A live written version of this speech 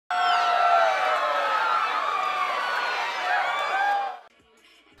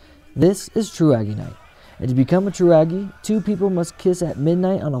This is True Aggie Night, and to become a True Aggie, two people must kiss at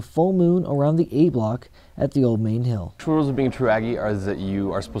midnight on a full moon around the A block at the Old Main Hill. True rules of being a True Aggie are that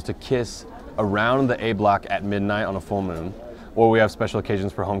you are supposed to kiss around the A block at midnight on a full moon, or we have special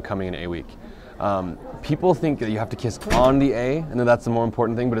occasions for homecoming and A week. People think that you have to kiss on the A, and that that's the more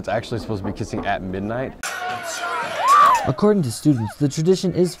important thing, but it's actually supposed to be kissing at midnight. According to students, the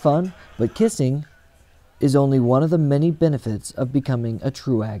tradition is fun, but kissing is only one of the many benefits of becoming a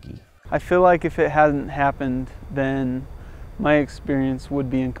True Aggie. I feel like if it hadn't happened, then my experience would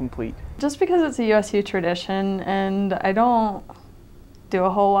be incomplete. Just because it's a USU tradition, and I don't do a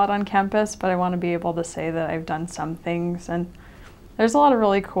whole lot on campus, but I want to be able to say that I've done some things, and there's a lot of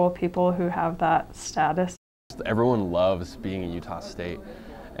really cool people who have that status. Everyone loves being in Utah State,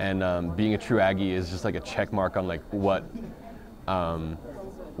 and being a True Aggie is just like a check mark on like what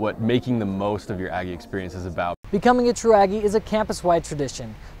making the most of your Aggie experience is about. Becoming a True Aggie is a campus-wide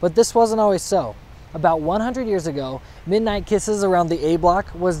tradition, but this wasn't always so. About 100 years ago, midnight kisses around the A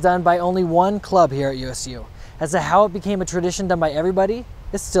block was done by only one club here at USU. As to how it became a tradition done by everybody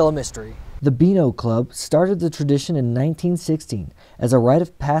is still a mystery. The Beano Club started the tradition in 1916 as a rite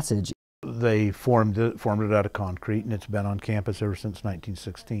of passage. They formed it out of concrete, and it's been on campus ever since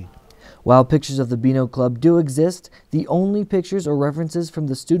 1916. While pictures of the Beano Club do exist, the only pictures or references from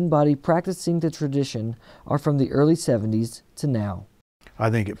the student body practicing the tradition are from the early 70s to now. I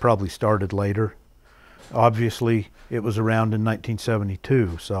think it probably started later. Obviously, it was around in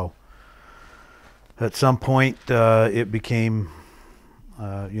 1972, so at some point it became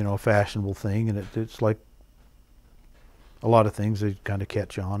a fashionable thing, and it's like a lot of things, they kind of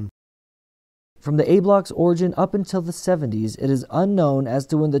catch on. From the A block's origin up until the 70s, it is unknown as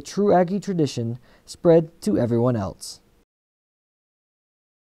to when the True Aggie tradition spread to everyone else.